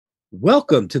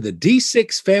Welcome to the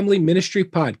D6 Family Ministry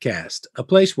Podcast, a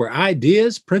place where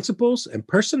ideas, principles, and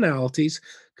personalities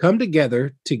come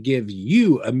together to give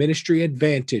you a ministry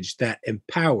advantage that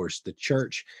empowers the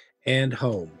church and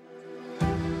home.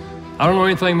 I don't know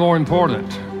anything more important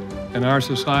in our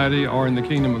society or in the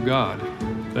kingdom of God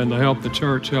than to help the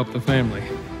church, help the family.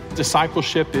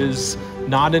 Discipleship is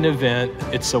not an event,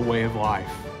 it's a way of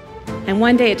life. And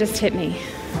one day it just hit me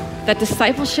that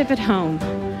discipleship at home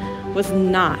was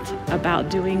not about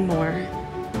doing more.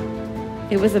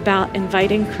 It was about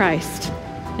inviting Christ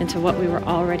into what we were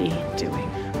already doing.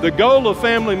 The goal of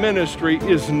family ministry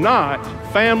is not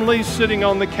families sitting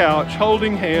on the couch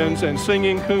holding hands and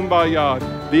singing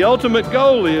Kumbaya. The ultimate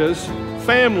goal is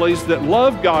families that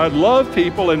love God, love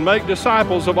people, and make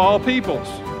disciples of all peoples.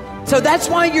 So that's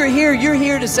why you're here. You're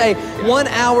here to say 1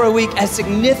 hour a week, as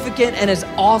significant and as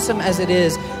awesome as it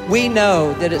is, we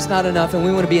know that it's not enough and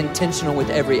we want to be intentional with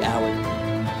every hour.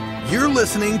 You're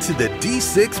listening to the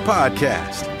D6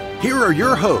 Podcast. Here are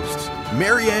your hosts,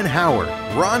 Marianne Howard,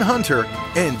 Ron Hunter,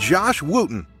 and Josh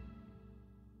Wooten.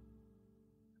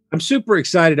 I'm super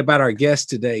excited about our guest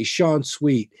today, Sean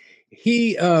Sweet.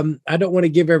 He, I don't want to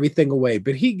give everything away,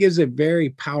 but he gives a very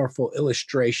powerful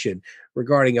illustration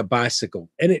regarding a bicycle.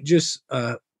 And it just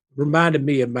reminded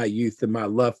me of my youth and my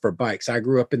love for bikes. I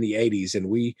grew up in the 80s and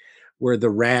we were the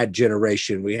rad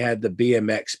generation. We had the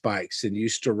BMX bikes and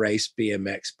used to race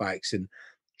BMX bikes and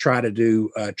try to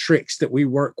do tricks that we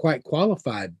weren't quite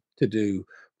qualified to do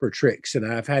for tricks. And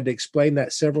I've had to explain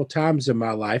that several times in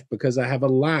my life because I have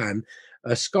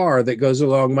a scar that goes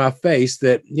along my face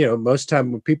that, most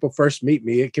time when people first meet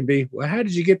me, it can be, well, how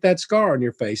did you get that scar on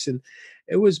your face? And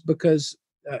it was because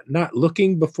not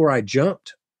looking before I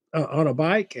jumped on a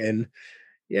bike. And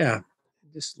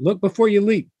just look before you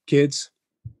leap, kids.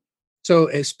 So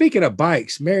speaking of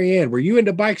bikes, Marianne, were you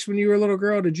into bikes when you were a little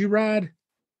girl? Did you ride?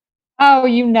 Oh,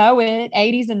 you know it.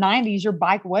 80s and 90s, your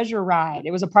bike was your ride.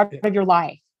 It was a part of your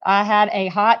life. I had a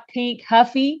hot pink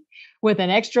Huffy with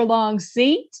an extra long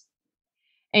seat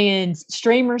and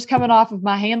streamers coming off of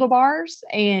my handlebars.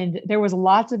 And there was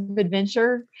lots of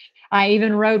adventure. I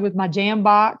even rode with my jam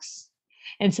box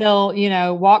until,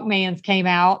 Walkmans came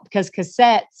out, because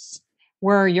cassettes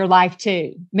were your life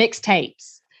too,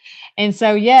 mixtapes. And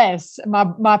so, yes,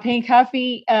 my pink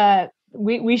Huffy,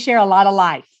 we share a lot of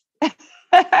life.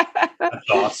 That's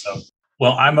awesome.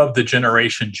 Well, I'm of the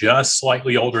generation just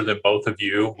slightly older than both of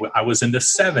you. I was in the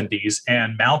 70s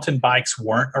and mountain bikes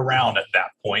weren't around at that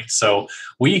point. So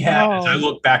we had, as I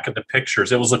look back at the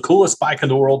pictures, it was the coolest bike in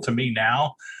the world to me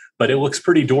now, but it looks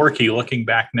pretty dorky looking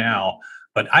back now.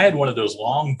 But I had one of those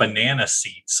long banana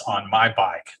seats on my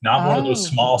bike, not one of those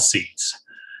small seats.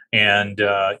 And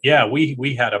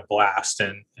we had a blast.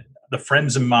 And the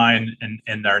friends of mine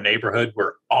in our neighborhood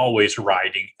were always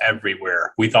riding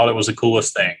everywhere. We thought it was the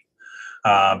coolest thing.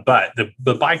 But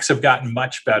the bikes have gotten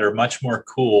much better, much more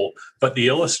cool. But the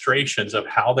illustrations of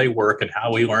how they work and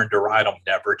how we learn to ride them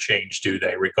never change, do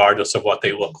they? Regardless of what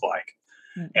they look like.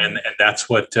 Mm-hmm. And that's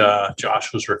what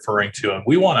Josh was referring to. And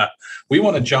we want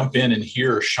to jump in and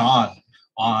hear Sean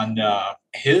on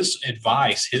his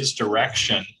advice, his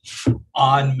direction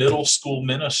on middle school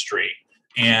ministry.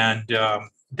 And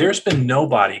there's been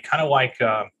nobody, kind of like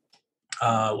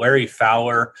Larry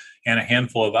Fowler and a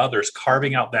handful of others,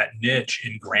 carving out that niche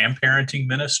in grandparenting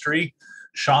ministry.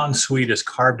 Sean Sweet has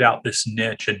carved out this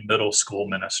niche in middle school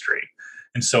ministry.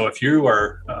 And so if you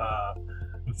are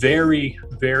very,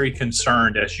 very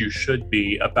concerned, as you should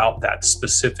be, about that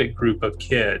specific group of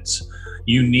kids,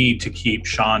 you need to keep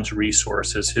Sean's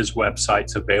resources, his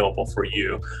websites available for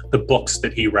you, the books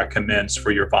that he recommends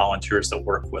for your volunteers that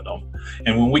work with them.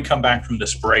 And when we come back from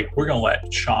this break, we're going to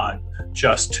let Sean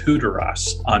just tutor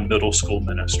us on middle school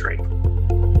ministry.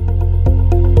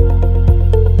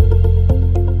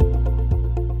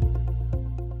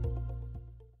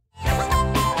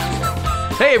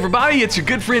 Hey everybody, it's your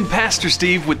good friend Pastor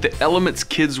Steve with the Elements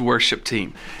Kids Worship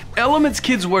team. Elements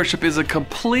Kids Worship is a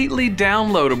completely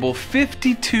downloadable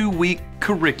 52-week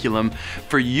curriculum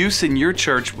for use in your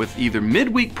church with either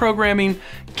midweek programming,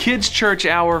 kids' church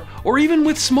hour, or even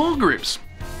with small groups.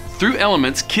 Through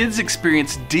Elements, kids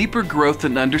experience deeper growth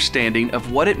and understanding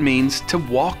of what it means to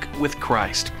walk with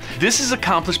Christ. This is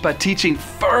accomplished by teaching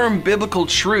firm biblical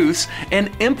truths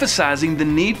and emphasizing the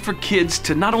need for kids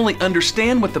to not only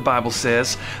understand what the Bible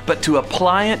says, but to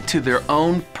apply it to their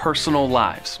own personal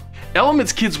lives.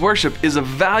 Elements Kids Worship is a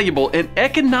valuable and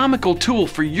economical tool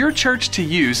for your church to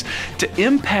use to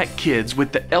impact kids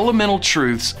with the elemental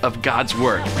truths of God's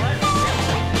Word.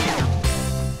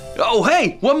 Oh,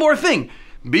 hey, one more thing.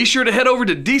 Be sure to head over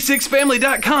to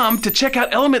d6family.com to check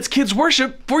out Elements Kids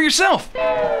Worship for yourself.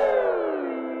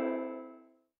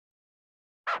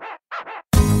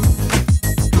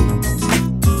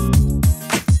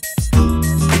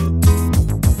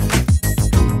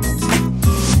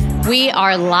 We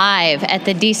are live at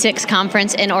the D6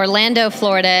 conference in Orlando,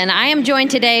 Florida, and I am joined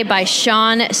today by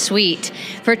Sean Sweet.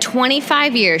 For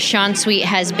 25 years, Sean Sweet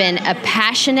has been a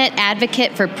passionate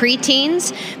advocate for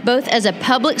preteens, both as a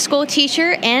public school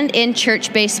teacher and in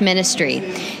church-based ministry.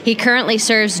 He currently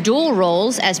serves dual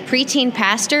roles as preteen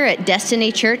pastor at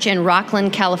Destiny Church in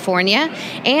Rockland, California,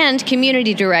 and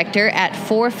community director at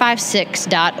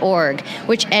 456.org,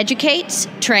 which educates,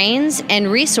 trains,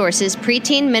 and resources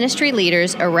preteen ministry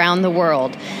leaders around the world.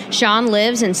 Sean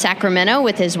lives in Sacramento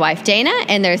with his wife Dana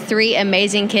and their 3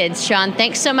 amazing kids. Sean,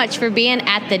 thanks so much for being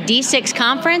at the D6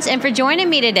 conference and for joining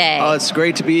me today. Oh, it's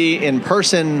great to be in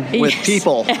person with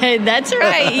people. That's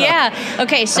right, yeah.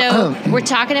 Okay, so we're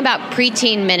talking about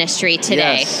preteen ministry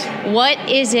today. Yes. What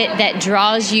is it that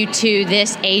draws you to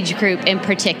this age group in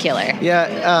particular?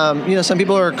 Yeah, some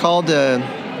people are called to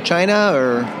China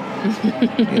or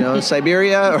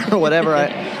Siberia or whatever.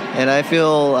 I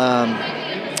feel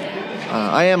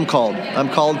I am called. I'm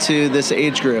called to this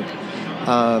age group.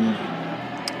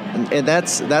 And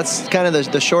that's kind of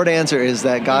the short answer is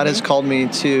that God has called me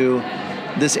to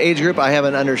this age group. I have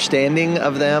an understanding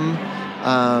of them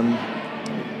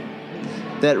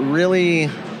that really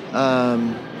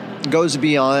goes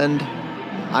beyond,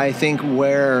 I think,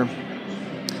 where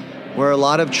a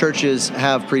lot of churches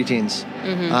have preteens.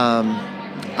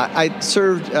 I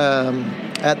served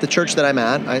at the church that I'm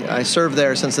at. I served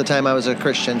there since the time I was a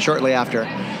Christian. Shortly after,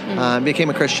 became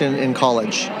a Christian in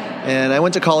college, and I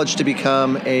went to college to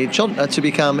become a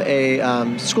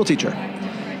school teacher.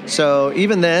 So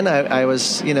even then, I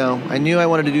was, I knew I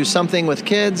wanted to do something with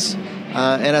kids.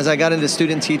 And as I got into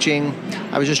student teaching,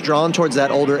 I was just drawn towards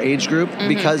that older age group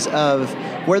because of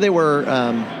where they were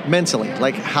mentally,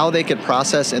 like how they could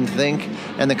process and think,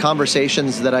 and the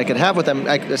conversations that I could have with them.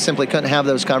 I simply couldn't have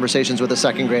those conversations with a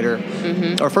second grader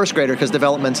or first grader because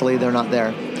developmentally they're not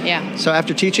there. Yeah. So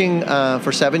after teaching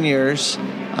for 7 years,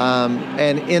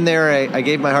 and in there I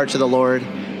gave my heart to the Lord.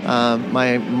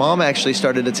 My mom actually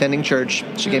started attending church.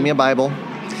 She gave me a Bible,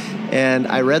 and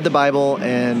I read the Bible,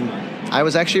 and I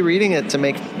was actually reading it to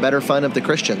make better fun of the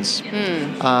Christians.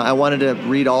 I wanted to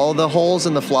read all the holes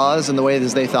and the flaws in the way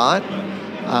as they thought,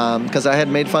 because I had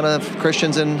made fun of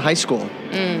Christians in high school.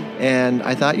 And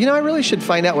I thought, I really should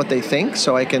find out what they think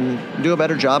so I can do a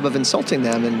better job of insulting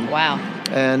them. And wow.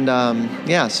 And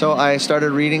so I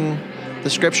started reading the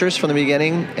scriptures from the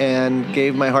beginning and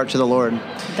gave my heart to the Lord.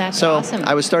 That's awesome.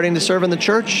 I was starting to serve in the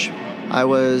church. I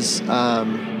was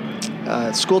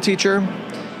a school teacher,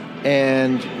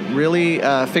 and really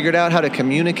figured out how to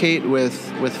communicate with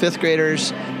fifth graders,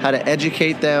 how to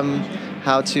educate them,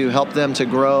 how to help them to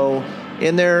grow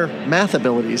in their math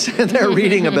abilities, and their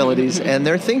reading abilities, and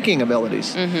their thinking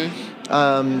abilities. And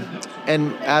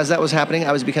as that was happening,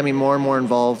 I was becoming more and more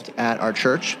involved at our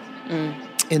church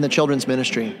in the children's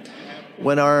ministry.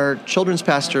 When our children's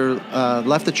pastor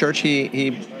left the church,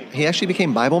 he actually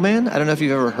became Bible Man. I don't know if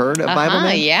you've ever heard of Bible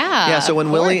Man. Yeah. Yeah. So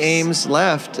when Willie Ames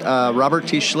left, Robert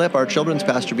T. Schlipp, our children's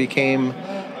pastor, became.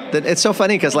 It's so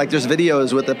funny because there's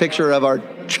videos with a picture of our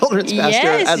children's pastor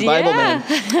as Bible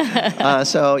Man.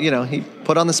 So he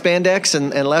put on the spandex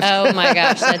and left. Oh my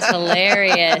gosh, that's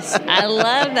hilarious! I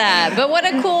love that. But what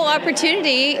a cool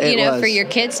opportunity, for your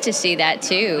kids to see that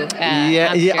too.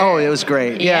 Yeah. Sure. Oh, it was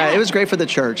great. Yeah, it was great for the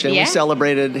church, and we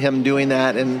celebrated him doing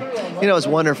that, and it was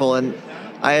wonderful. And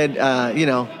I had,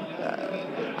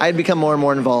 I had become more and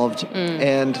more involved,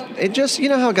 and it just,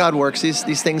 how God works.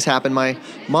 These things happen. My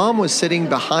mom was sitting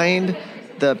behind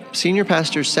the senior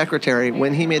pastor's secretary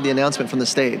when he made the announcement from the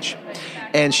stage,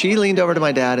 and she leaned over to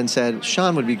my dad and said,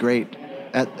 "Sean would be great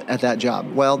at that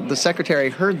job." Well, the secretary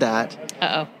heard that,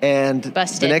 and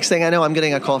Busted. The next thing I know, I'm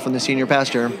getting a call from the senior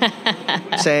pastor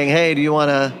saying, "Hey, do you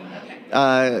want to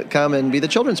come and be the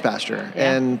children's pastor?"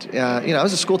 Yeah. And I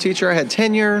was a school teacher. I had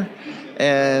tenure.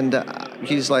 And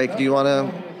he's like, "Do you want to,"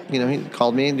 he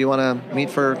called me, "do you want to meet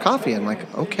for coffee?" I'm like,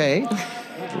 "Okay."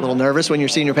 A little nervous when your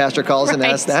senior pastor calls and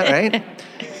asks that, right?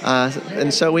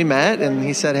 And so we met, and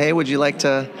he said, "Hey, would you like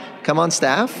to come on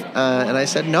staff?" And I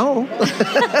said, "No."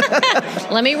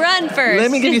 Let me run first.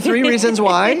 Let me give you 3 reasons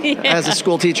why as a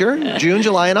school teacher: June,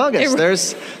 July, and August.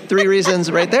 There's 3 reasons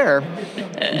right there.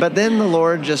 But then the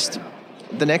Lord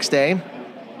the next day,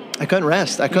 I couldn't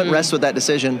rest. I couldn't rest with that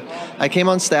decision. I came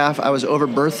on staff. I was over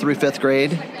birth through 5th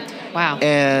grade. Wow.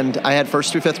 And I had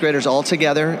 1st through 5th graders all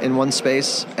together in one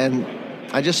space. And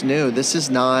I just knew this is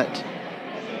not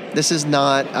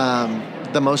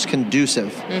the most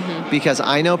conducive, because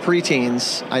I know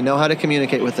preteens. I know how to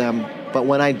communicate with them. But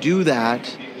when I do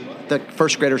that, the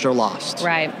 1st graders are lost.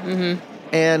 Right.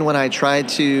 And when I try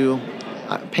to,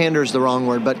 pander is the wrong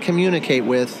word, but communicate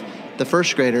with the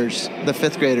 1st graders, the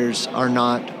 5th graders are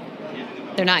not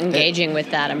They're not engaging with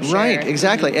that, I'm sure. Right,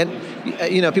 exactly. And,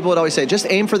 people would always say, just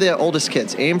aim for the oldest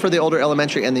kids, aim for the older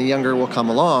elementary, and the younger will come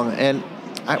along. And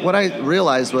what I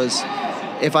realized was,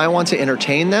 if I want to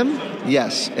entertain them,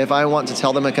 yes. If I want to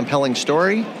tell them a compelling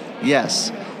story,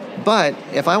 yes. But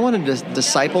if I wanted to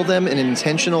disciple them in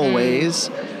intentional ways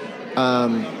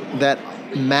that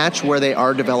match where they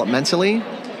are developmentally,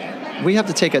 we have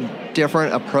to take a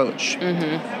different approach.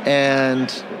 And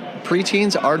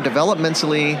preteens are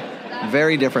developmentally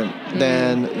very different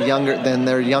than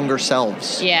their younger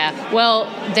selves. Yeah. Well,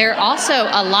 they're also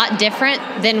a lot different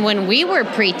than when we were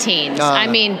preteens. I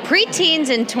mean, preteens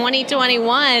in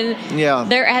 2021,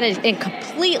 they're at a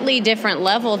completely different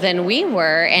level than we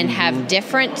were and have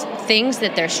different things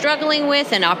that they're struggling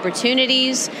with and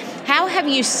opportunities. How have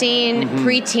you seen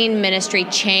preteen ministry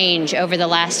change over the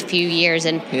last few years,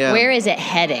 and where is it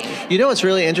heading? What's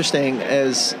really interesting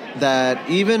is that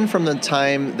even from the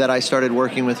time that I started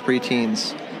working with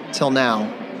preteens till now,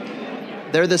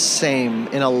 they're the same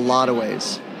in a lot of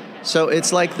ways. So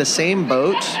it's like the same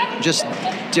boat, just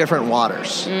different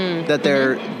waters that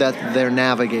they're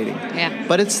navigating. Yeah.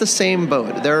 But it's the same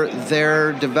boat.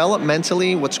 They're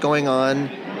developmentally, what's going on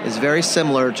is very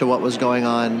similar to what was going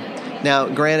on. Now,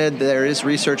 granted, there is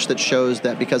research that shows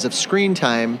that because of screen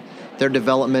time, their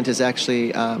development is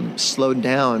actually slowed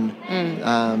down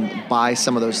by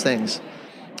some of those things.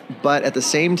 But at the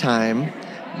same time,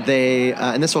 they,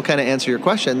 and this will kind of answer your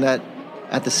question, that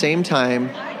at the same time,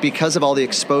 because of all the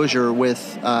exposure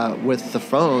with the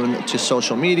phone to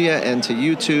social media and to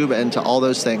YouTube and to all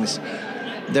those things,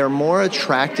 they're more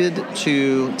attracted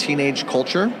to teenage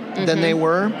culture than they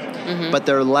were, but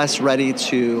they're less ready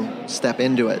to step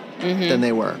into it than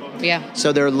they were. Yeah.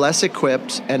 So they're less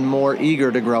equipped and more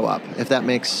eager to grow up, if that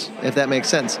makes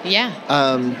sense. Yeah.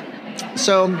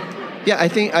 I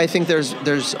think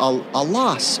there's a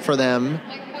loss for them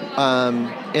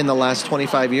in the last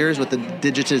 25 years with the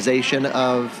digitization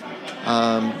of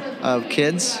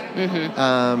kids.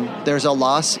 There's a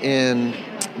loss in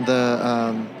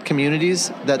the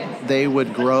communities that they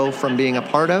would grow from being a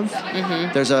part of.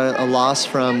 There's a loss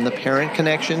from the parent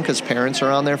connection because parents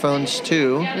are on their phones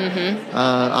too.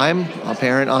 I'm a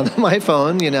parent on my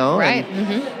phone, Right.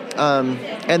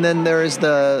 And then there is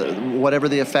whatever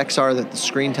the effects are that the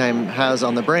screen time has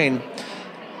on the brain.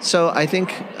 So I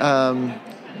think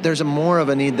there's more of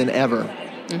a need than ever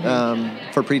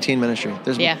for preteen ministry.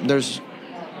 There's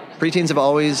preteens have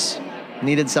always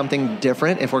needed something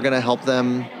different if we're going to help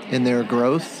them in their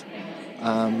growth.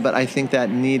 But I think that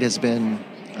need has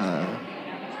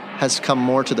come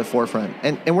more to the forefront.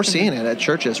 And we're seeing it at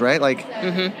churches, right? Like,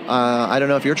 I don't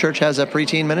know if your church has a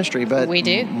preteen ministry, but we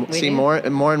do. More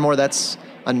and more that's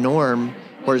a norm.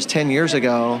 Whereas 10 years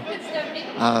ago,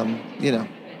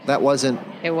 that wasn't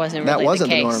the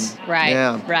norm. Right.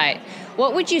 Yeah. Right.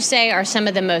 What would you say are some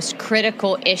of the most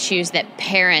critical issues that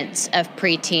parents of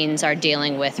preteens are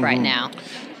dealing with right now?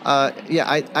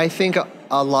 I think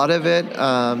a lot of it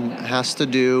has to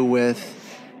do with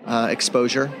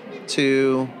exposure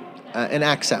to and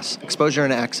access. Exposure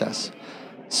and access.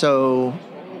 So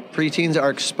preteens are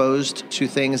exposed to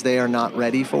things they are not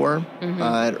ready for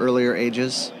at earlier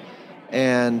ages,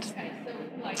 and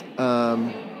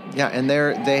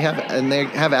they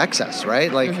have access,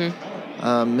 right? Like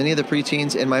many of the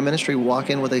preteens in my ministry walk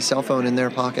in with a cell phone in their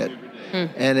pocket,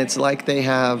 and it's like they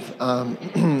have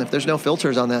if there's no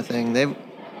filters on that thing, they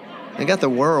got the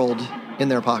world in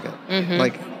their pocket.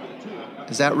 Like,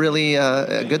 is that really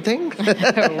a good thing?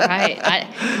 Right.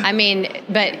 I mean,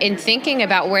 but in thinking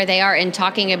about where they are and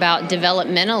talking about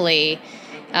developmentally,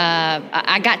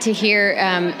 I got to hear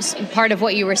part of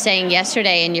what you were saying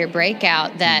yesterday in your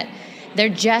breakout, that they're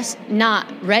just not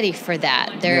ready for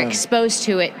that. They're exposed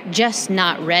to it, just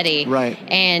not ready. Right.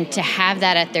 And to have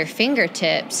that at their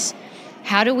fingertips,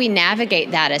 how do we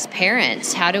navigate that as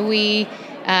parents? How do we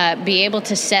be able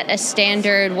to set a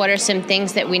standard? What are some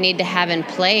things that we need to have in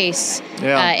place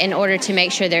in order to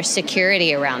make sure there's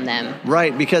security around them?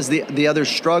 Right, because the other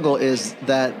struggle is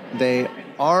that they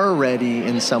are ready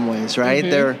in some ways, right?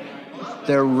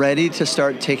 They're ready to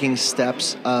start taking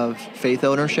steps of faith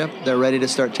ownership. They're ready to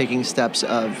start taking steps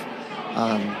of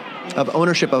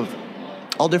ownership of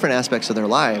all different aspects of their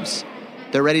lives.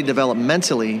 They're ready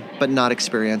developmentally, but not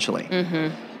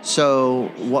experientially.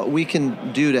 So what we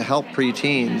can do to help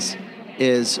preteens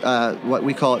is what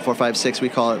we call it 4, 5, 6. We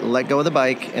call it let go of the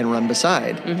bike and run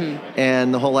beside.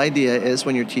 And the whole idea is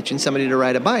when you're teaching somebody to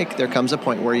ride a bike, there comes a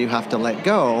point where you have to let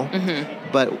go,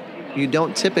 but you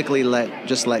don't typically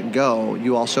just let go.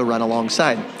 You also run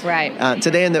alongside. Right.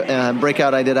 Today in the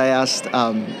breakout I asked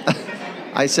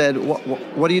I said,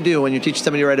 what do you do when you teach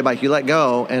somebody to ride a bike? You let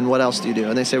go, and what else do you do?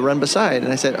 And they say, run beside.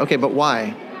 And I said, okay, but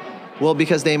why? Well,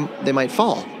 because they might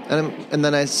fall. And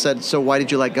then I said, so why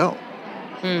did you let go?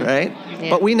 Right? Yeah.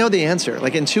 But we know the answer.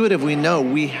 Like intuitive, we know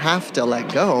we have to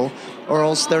let go, or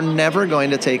else they're never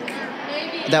going to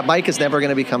that bike is never going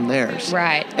to become theirs.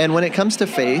 Right. And when it comes to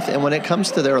faith and when it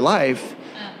comes to their life,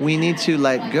 we need to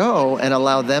let go and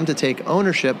allow them to take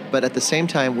ownership. But at the same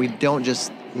time, we don't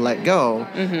just let go,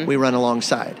 we run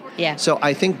alongside. Yeah. So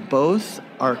I think both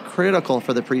are critical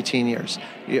for the preteen years.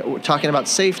 We're talking about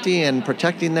safety and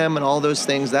protecting them and all those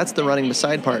things. That's the running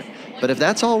beside part. But if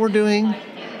that's all we're doing,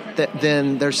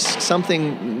 then there's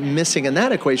something missing in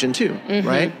that equation too,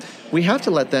 right? We have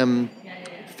to let them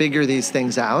figure these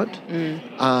things out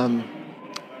on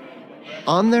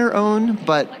their own,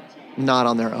 but not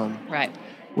on their own. Right.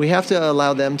 We have to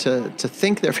allow them to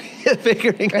think they're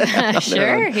figuring it out.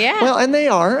 Sure, yeah. Well, and they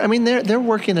are. I mean, they're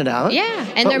working it out. Yeah,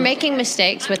 and they're making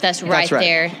mistakes with us right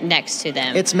there next to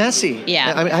them. It's messy.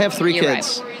 Yeah. I mean, I have 3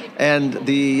 kids, and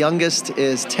the youngest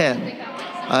is 10.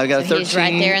 I've got a 13 he's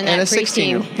right there in that and a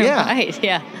 16. Yeah. Right,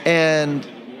 yeah. And,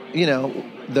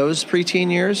 those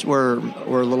preteen years were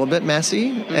a little bit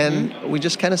messy, and we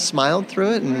just kind of smiled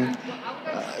through it and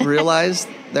realized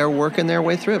they're working their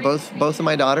way through it. Both of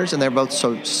my daughters, and they're both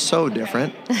so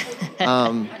different.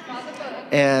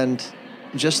 And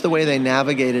just the way they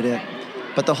navigated it.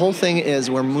 But the whole thing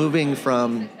is we're moving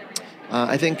from,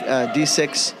 I think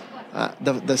D6,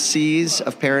 the C's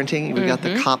of parenting. We've got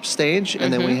the cop stage,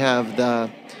 and then we have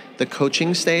the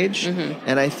coaching stage.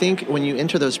 And I think when you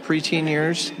enter those preteen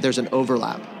years, there's an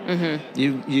overlap.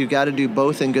 You got to do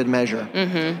both in good measure.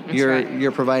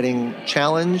 You're providing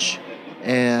challenge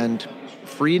and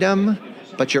freedom,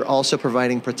 but you're also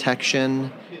providing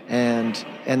protection, and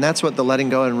that's what the letting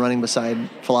go and running beside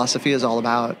philosophy is all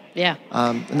about. Yeah.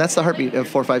 And that's the heartbeat of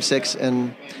 4, 5, 6,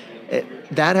 and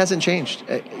that hasn't changed.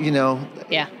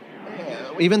 Yeah.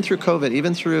 Even through COVID,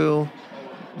 even through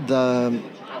the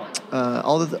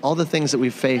all the things that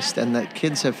we've faced and that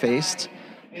kids have faced,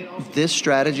 this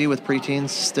strategy with preteens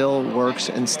still works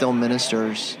and still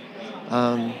ministers.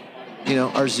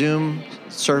 Our Zoom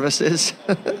services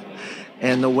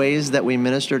and the ways that we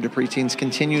minister to preteens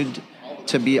continued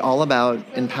to be all about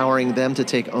empowering them to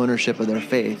take ownership of their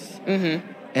faith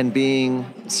and being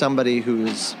somebody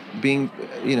who's being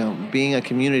a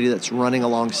community that's running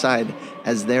alongside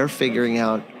as they're figuring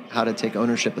out how to take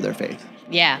ownership of their faith.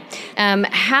 Yeah.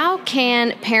 How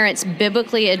can parents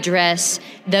biblically address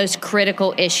those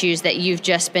critical issues that you've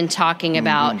just been talking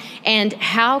about? And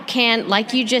how can,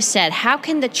 like you just said, how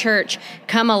can the church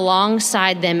come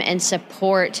alongside them and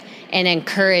support and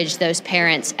encourage those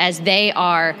parents as they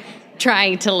are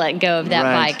trying to let go of that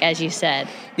bike, as you said?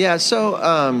 Yeah,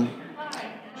 so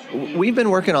we've been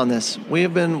working on this. We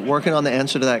have been working on the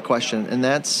answer to that question. And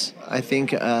that's, I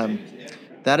think,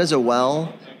 that is a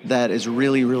well that is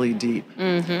really, really deep.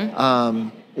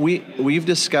 We've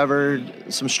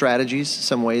discovered some strategies,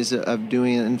 some ways of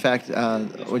doing it. In fact,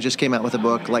 we just came out with a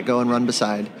book, Let Go and Run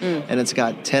Beside, and it's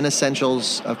got 10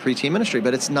 essentials of preteen ministry,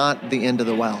 but it's not the end of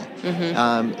the well.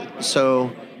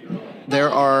 So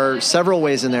there are several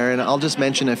ways in there, and I'll just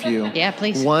mention a few. Yeah,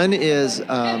 please. One is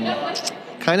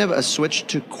kind of a switch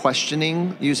to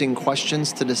questioning, using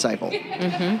questions to disciple.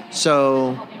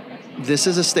 So this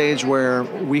is a stage where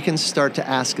we can start to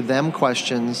ask them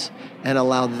questions and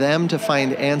allow them to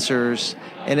find answers.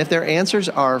 And if their answers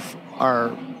are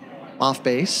off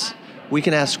base, we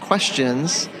can ask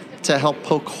questions to help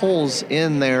poke holes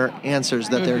in their answers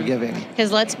that they're giving.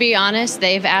 Because let's be honest,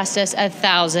 they've asked us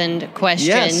 1,000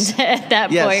 questions at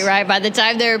that point, right? By the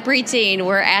time they're a preteen,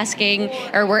 we're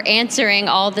answering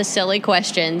all the silly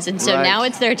questions. And so now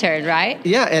it's their turn, right?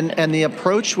 Yeah, and the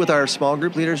approach with our small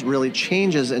group leaders really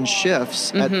changes and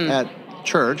shifts at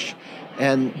church.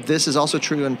 And this is also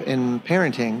true in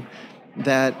parenting,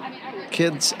 that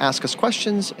kids ask us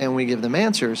questions and we give them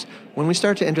answers. When we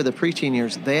start to enter the preteen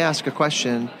years, they ask a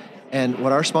question, and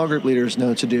what our small group leaders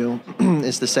know to do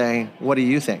is to say, what do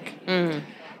you think?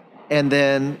 And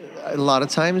then a lot of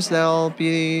times they'll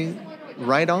be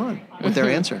right on with their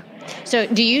answer. So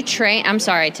do you train, I'm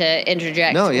sorry to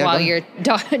interject while you're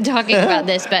talking about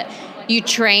this, but you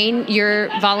train your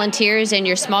volunteers and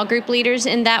your small group leaders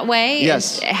in that way?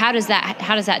 Yes. How does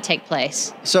that take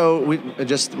place? So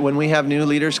when we have new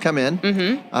leaders come in,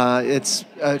 it's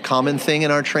a common thing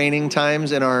in our training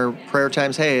times, in our prayer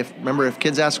times. Hey, when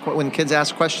kids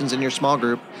ask questions in your small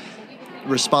group,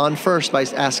 respond first by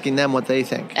asking them what they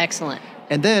think. Excellent.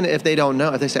 And then if they don't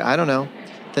know, if they say, I don't know,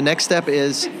 the next step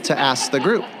is to ask the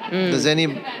group.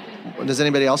 does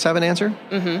anybody else have an answer?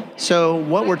 Mm-hmm. So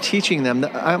what we're teaching them,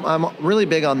 I'm really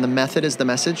big on the method is the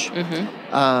message.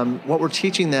 Mm-hmm. What we're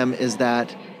teaching them is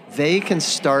that they can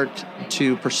start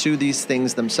to pursue these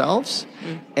things themselves,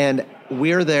 and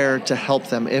we're there to help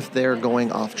them if they're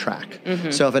going off track.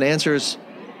 Mm-hmm. So if an answer is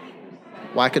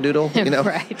wackadoodle,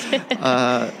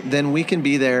 right. then we can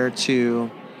be there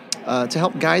to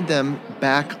help guide them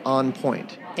back on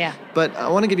point. Yeah. But I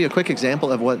want to give you a quick example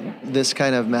of what this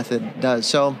kind of method does.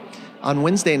 So on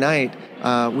Wednesday night,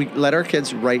 we let our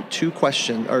kids write 2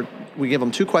 questions, or we give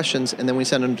them 2 questions, and then we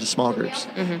send them to small groups.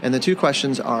 Mm-hmm. And the 2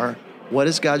 questions are, what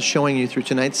is God showing you through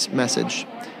tonight's message?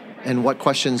 And what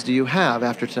questions do you have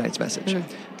after tonight's message?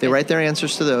 Mm-hmm. They write their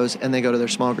answers to those, and they go to their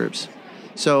small groups.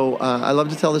 So I love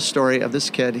to tell the story of this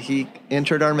kid. He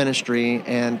entered our ministry,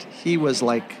 and he was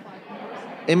like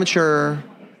immature,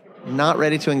 not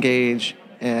ready to engage,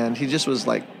 and he just was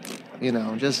like, and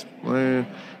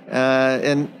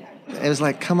it was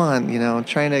like, come on,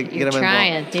 trying to get him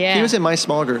involved. Yeah. He was in my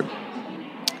small group,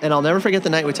 and I'll never forget the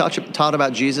night we taught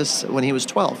about Jesus when he was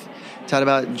 12. Taught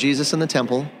about Jesus in the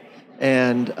temple,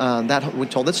 and that we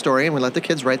told that story, and we let the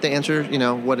kids write the answer.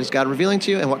 What is God revealing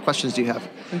to you, and what questions do you have?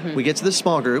 Mm-hmm. We get to the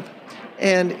small group,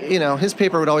 and his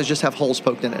paper would always just have holes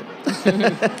poked in it.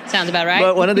 Sounds about right.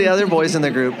 But one of the other boys in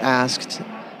the group asked,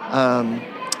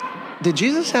 did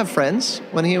Jesus have friends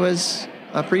when he was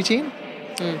a preteen?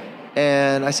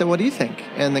 And I said, what do you think?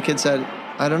 And the kid said,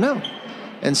 I don't know.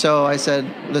 And so I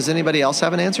said, does anybody else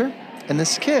have an answer? And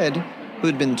this kid, who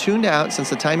had been tuned out since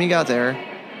the time he got there,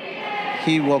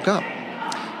 he woke up.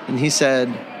 And he said,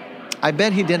 I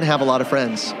bet he didn't have a lot of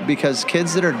friends, because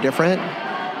kids that are different,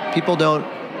 people don't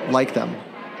like them.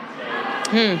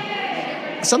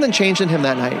 Something changed in him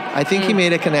that night. I think he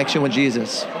made a connection with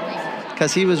Jesus,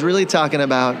 because he was really talking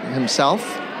about himself.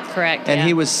 Correct. And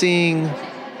he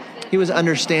was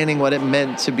understanding what it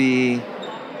meant to be,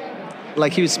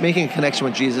 like he was making a connection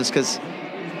with Jesus, because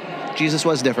Jesus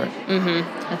was different. Mm-hmm.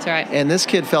 That's right. And this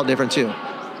kid felt different too.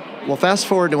 Well, fast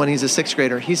forward to when he's a 6th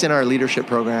grader. He's in our leadership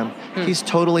program. He's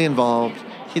totally involved.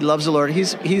 He loves the Lord.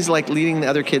 He's like leading the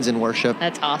other kids in worship.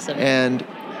 That's awesome. And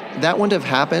that wouldn't have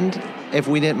happened if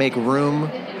we didn't make room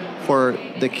for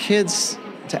the kids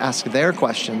to ask their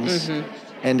questions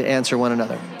and to answer one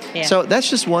another. Yeah. So that's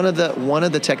just one of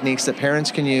the techniques that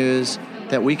parents can use,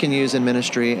 that we can use in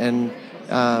ministry. And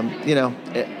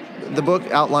the book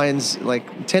outlines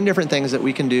like 10 different things that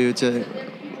we can do to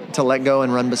let go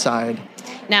and run beside.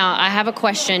 Now, I have a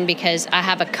question, because I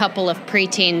have a couple of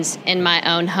preteens in my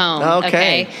own home.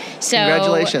 Okay. So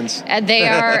congratulations. They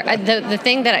are the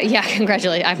thing that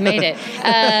congratulations, I've made it.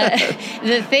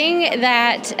 The thing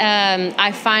that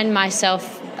I find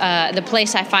myself, the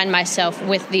place I find myself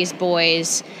with these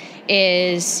boys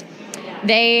is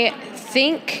they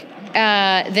think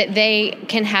that they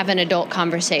can have an adult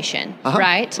conversation,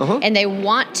 right? And they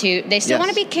still want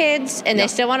to be kids, and they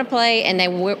still want to play, and they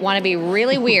want to be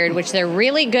really weird, which they're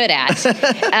really good at.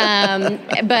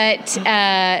 But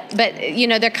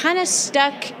they're kind of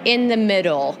stuck in the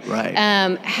middle. Right.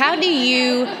 How do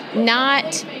you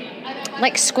not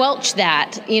squelch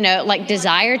that,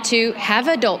 desire to have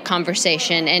adult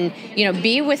conversation and,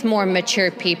 be with more mature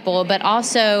people, but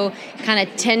also kind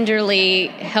of tenderly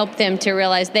help them to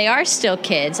realize they are still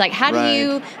kids? How do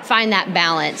you find that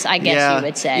balance, I guess you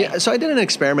would say? Yeah. So I did an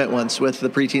experiment once with the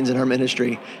preteens in our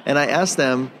ministry, and I asked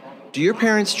them, do your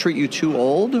parents treat you too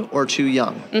old or too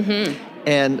young? Mm-hmm.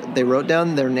 And they wrote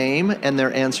down their name and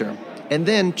their answer. And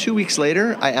then 2 weeks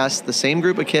later, I asked the same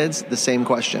group of kids the same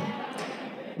question.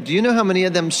 Do you know how many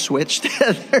of them switched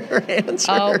their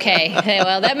answer? Okay,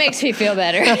 well, that makes me feel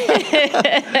better.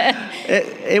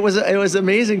 It was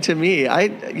amazing to me.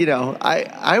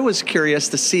 I was curious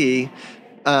to see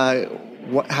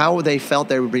how they felt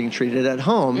they were being treated at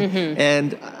home,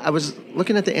 and I was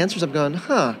looking at the answers. I'm going,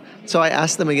 So I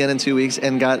asked them again in 2 weeks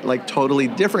and got totally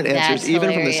different answers,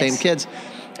 even from the same kids.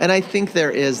 And I think there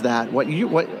is that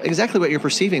exactly what you're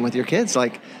perceiving with your kids,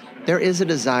 there is a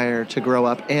desire to grow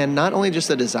up, and not only just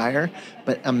a desire,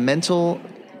 but a mental,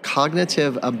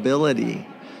 cognitive ability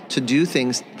to do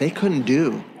things they couldn't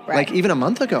do, even a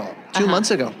month ago, 2 months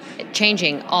ago.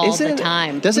 Changing all the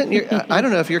time. I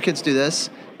don't know if your kids do this.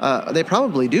 They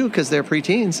probably do, because they're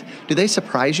preteens. Do they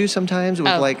surprise you sometimes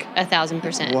with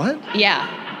 1,000%? What?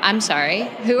 Yeah. I'm sorry.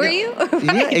 Who are you?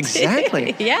 Yeah,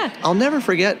 exactly. Yeah. I'll never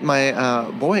forget my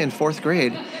boy in 4th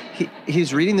grade.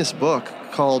 He's reading this book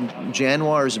called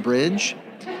Januar's Bridge,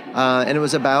 and it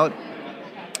was about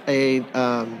a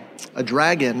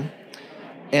dragon,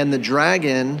 and the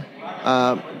dragon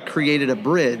created a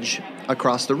bridge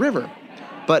across the river.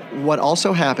 But what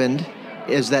also happened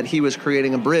is that he was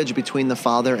creating a bridge between the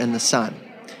Father and the Son.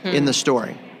 in the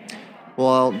story.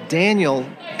 Well, Daniel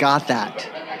got that,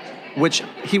 which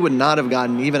he would not have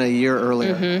gotten even a year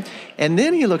earlier. And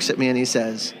then he looks at me and he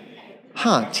says,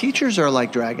 teachers are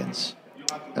like dragons.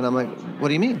 And I'm like, what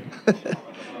do you mean?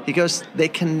 He goes, they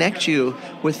connect you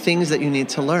with things that you need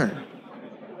to learn.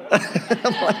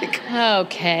 I'm like,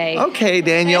 okay,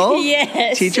 Daniel.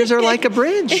 Yes. Teachers are like a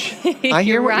bridge. I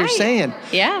hear what you're saying.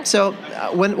 Yeah. So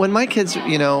when my kids,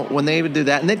 when they would do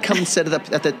that, and they'd come and sit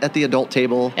at the adult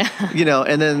table,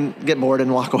 and then get bored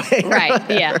and walk away. Right.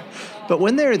 Yeah. But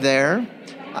when they're there,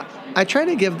 I try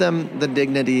to give them the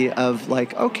dignity of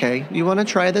like, okay, you want to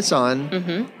try this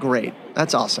on? Great.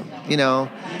 That's awesome. Yeah.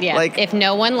 Like, if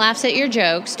no one laughs at your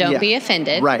jokes, don't be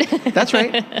offended. Right. That's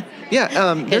right.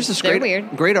 Yeah. There's this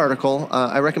great article.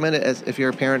 I recommend it if you're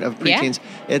a parent of preteens.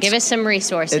 Give us some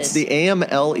resources. It's the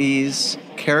AMLE's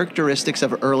Characteristics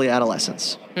of Early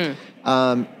Adolescence.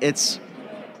 It's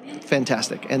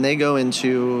fantastic. And they go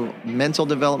into mental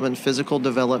development, physical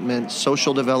development,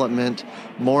 social development,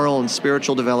 moral and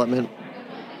spiritual development.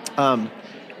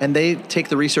 And they take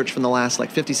the research from the last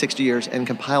 50, 60 years and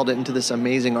compiled it into this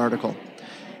amazing article.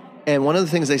 And one of the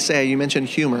things they say, you mentioned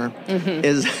humor,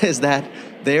 is that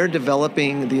they're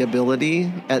developing the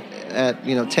ability at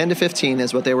 10 to 15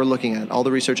 is what they were looking at, all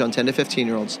the research on 10 to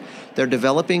 15-year-olds. They're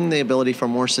developing the ability for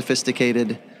more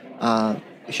sophisticated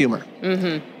humor.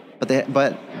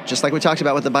 But just like we talked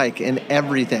about with the bike and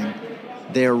everything,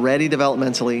 they're ready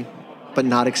developmentally, but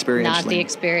not experientially. Not the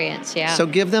experience, yeah. So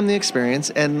give them the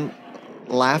experience and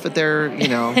laugh at their,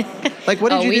 like, what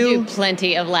did you do? We do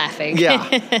plenty of laughing.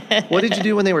 Yeah. What did you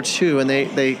do when they were 2 and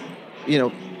they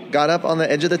got up on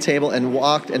the edge of the table and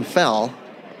walked and fell?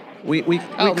 We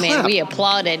man, we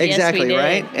applauded. Exactly, yes, we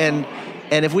did. Right?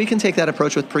 And if we can take that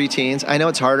approach with preteens, I know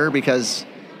it's harder because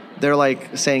they're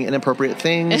like saying inappropriate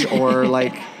things or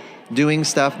like doing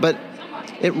stuff, but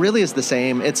it really is the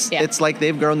same. It's like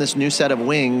they've grown this new set of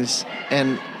wings.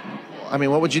 And I mean,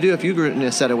 what would you do if you grew in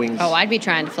a set of wings? Oh, I'd be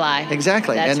trying to fly.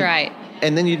 Exactly. That's right.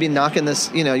 And then you'd be knocking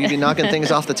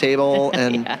things off the table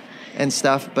and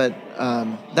stuff. But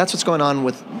that's what's going on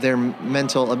with their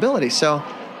mental ability. So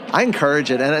I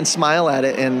encourage it and smile at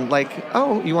it and like,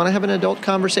 oh, you want to have an adult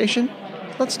conversation?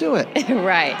 Let's do it.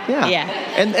 Right. Yeah.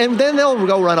 And then they'll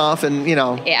go run off and,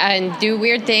 Yeah, and do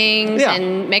weird things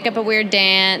and make up a weird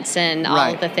dance and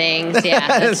all the things. Yeah,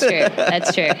 that's true.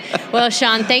 That's true. Well,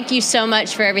 Sean, thank you so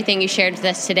much for everything you shared with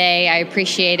us today. I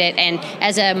appreciate it. And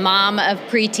as a mom of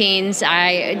preteens,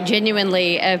 I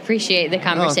genuinely appreciate the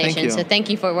conversation. Thank you. So thank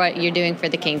you for what you're doing for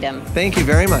the kingdom. Thank you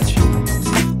very much.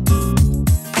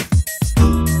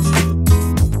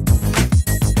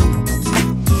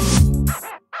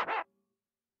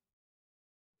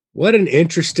 What an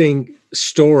interesting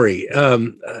story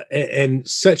and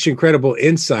such incredible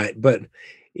insight. But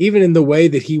even in the way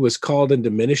that he was called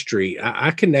into ministry, I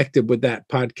connected with that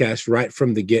podcast right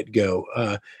from the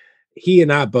get-go. He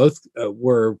and I both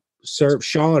were served.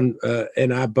 Sean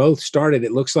and I both started,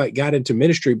 it looks like, got into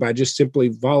ministry by just simply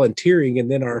volunteering.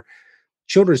 And then our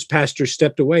children's pastor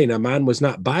stepped away. Now, mine was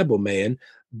not Bible man,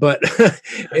 but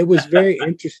it was very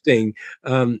interesting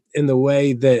in the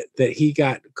way that he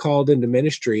got called into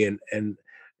ministry and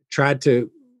tried to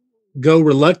go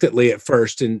reluctantly at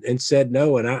first and said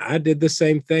no. And I did the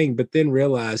same thing, but then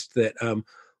realized that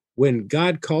when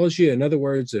God calls you, in other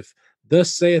words, if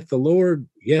thus saith the Lord,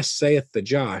 yes, saith the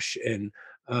Josh. And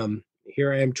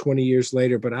here I am 20 years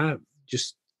later, but I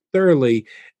just thoroughly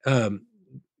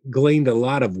gleaned a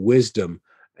lot of wisdom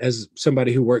as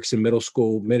somebody who works in middle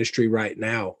school ministry right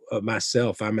now.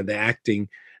 Myself, I'm in the acting,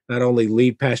 not only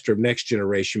lead pastor of Next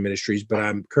Generation Ministries, but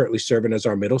I'm currently serving as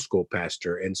our middle school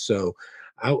pastor. And so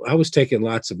I was taking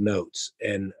lots of notes,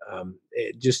 and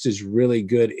it just is really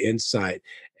good insight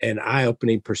and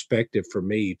eye-opening perspective for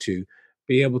me to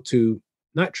be able to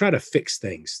not try to fix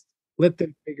things, let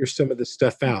them figure some of the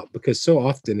stuff out, because so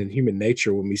often in human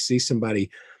nature, when we see somebody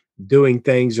doing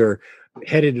things or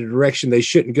headed in a direction they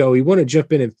shouldn't go, we want to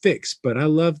jump in and fix. But I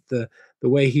love the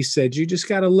way he said, you just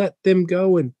got to let them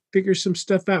go and figure some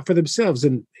stuff out for themselves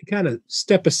and kind of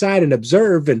step aside and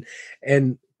observe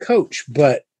and coach,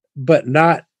 but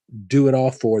not do it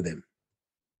all for them.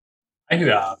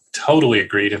 I totally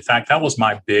agreed. In fact, that was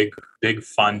my big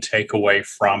fun takeaway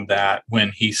from that,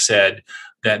 when he said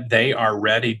that they are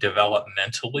ready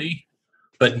developmentally,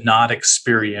 but not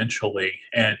experientially.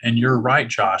 And you're right,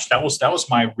 Josh. That was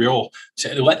my real,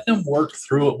 to let them work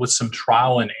through it with some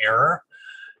trial and error.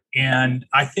 And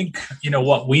I think,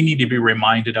 what we need to be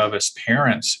reminded of as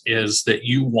parents is that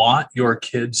you want your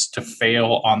kids to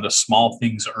fail on the small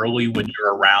things early when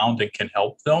you're around and can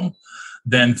help them.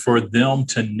 than for them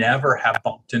to never have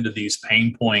bumped into these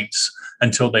pain points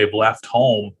until they've left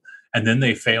home, and then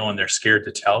they fail and they're scared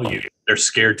to tell you. They're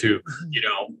scared to,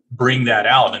 bring that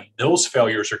out. And those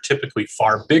failures are typically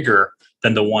far bigger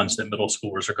than the ones that middle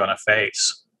schoolers are going to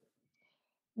face.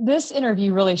 This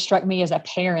interview really struck me as a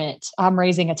parent. I'm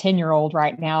raising a 10-year-old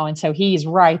right now. And so he's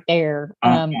right there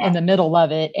in the middle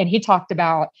of it. And he talked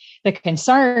about the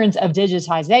concerns of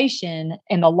digitization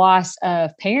and the loss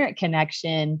of parent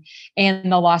connection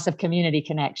and the loss of community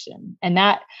connection. And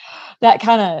that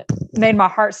kind of made my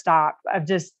heart stop of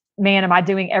just, man, am I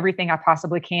doing everything I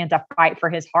possibly can to fight for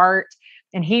his heart?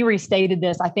 And he restated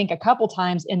this, I think, a couple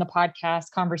times in the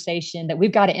podcast conversation, that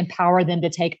we've got to empower them to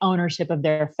take ownership of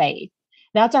their faith.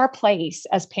 That's our place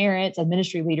as parents and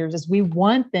ministry leaders, is we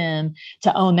want them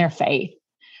to own their faith.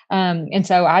 And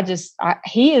so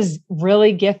he is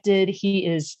really gifted. He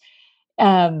is,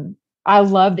 I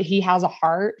love that he has a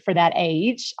heart for that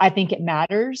age. I think it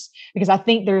matters, because I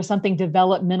think there is something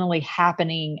developmentally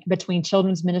happening between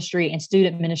children's ministry and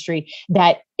student ministry,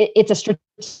 that it's a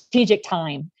strategic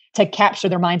time to capture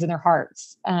their minds and their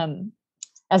hearts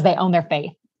as they own their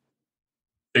faith.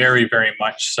 Very, very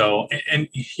much so. And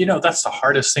that's the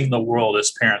hardest thing in the world,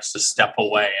 as parents, to step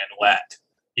away and let,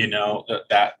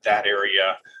 that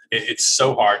area. It's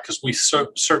so hard, because we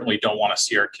certainly don't want to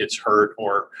see our kids hurt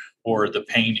or the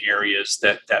pain areas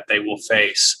that they will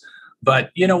face.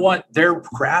 But you know what? They're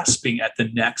grasping at the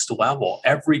next level.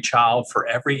 Every child for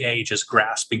every age is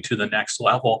grasping to the next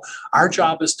level. Our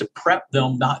job is to prep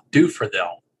them, not do for them.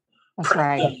 That's prep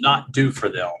right. them, not do for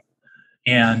them.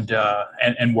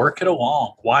 And work it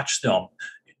along, watch them.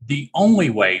 The only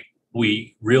way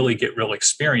we really get real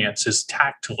experience is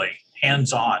tactily,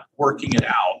 hands-on, working it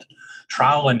out,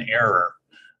 trial and error.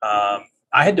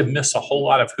 I had to miss a whole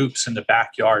lot of hoops in the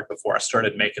backyard before I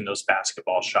started making those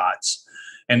basketball shots.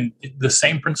 And the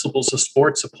same principles of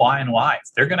sports apply in life.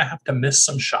 They're going to have to miss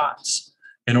some shots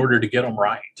in order to get them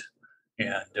right.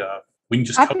 And we can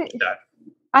just cope with that.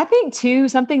 I think too,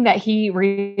 something that he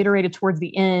reiterated towards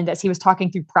the end as he was talking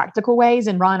through practical ways,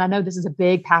 and Ron, I know this is a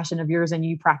big passion of yours and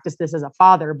you practice this as a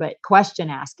father, but question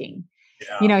asking.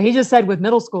 Yeah. He just said with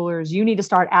middle schoolers, you need to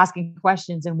start asking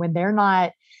questions. And when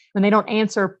they don't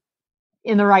answer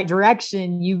in the right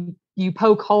direction, you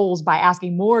poke holes by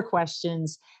asking more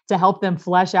questions to help them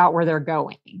flesh out where they're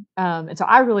going. And so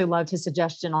I really loved his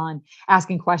suggestion on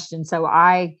asking questions. So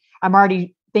I'm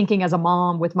already thinking as a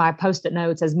mom with my Post-it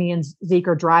notes as me and Zeke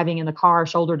are driving in the car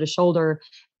shoulder to shoulder,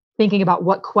 thinking about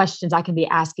what questions I can be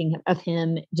asking of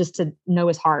him just to know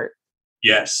his heart.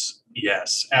 Yes,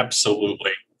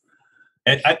 absolutely.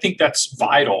 And I think that's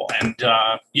vital. And,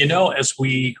 as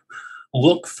we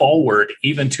look forward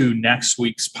even to next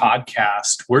week's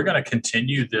podcast, we're going to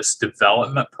continue this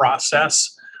development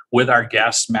process with our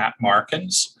guest, Matt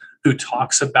Markins, who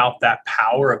talks about that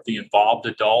power of the involved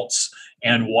adults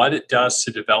and what it does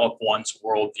to develop one's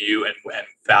worldview and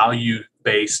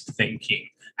value-based thinking.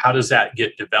 How does that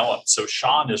get developed? So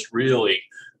Sean is really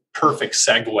perfect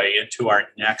segue into our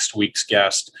next week's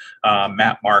guest,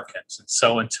 Matt Markins. And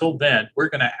so until then, we're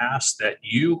going to ask that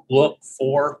you look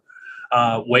for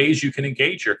ways you can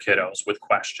engage your kiddos with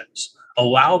questions.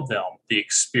 Allow them the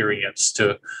experience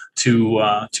to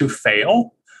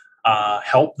fail.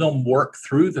 Help them work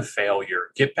through the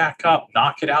failure, get back up,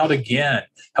 knock it out again,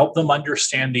 help them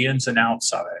understand the ins and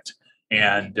outs of it.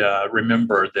 And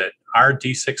remember that our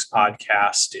D6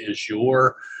 podcast is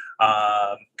your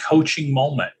coaching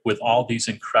moment with all these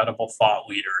incredible thought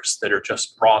leaders that are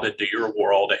just brought into your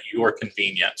world at your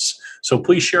convenience. So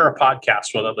please share our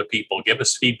podcast with other people. Give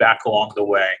us feedback along the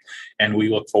way. And we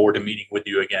look forward to meeting with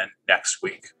you again next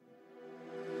week.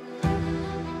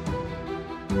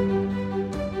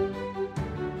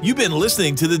 You've been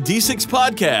listening to the D6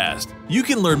 Podcast. You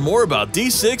can learn more about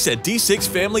D6 at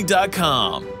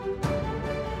d6family.com.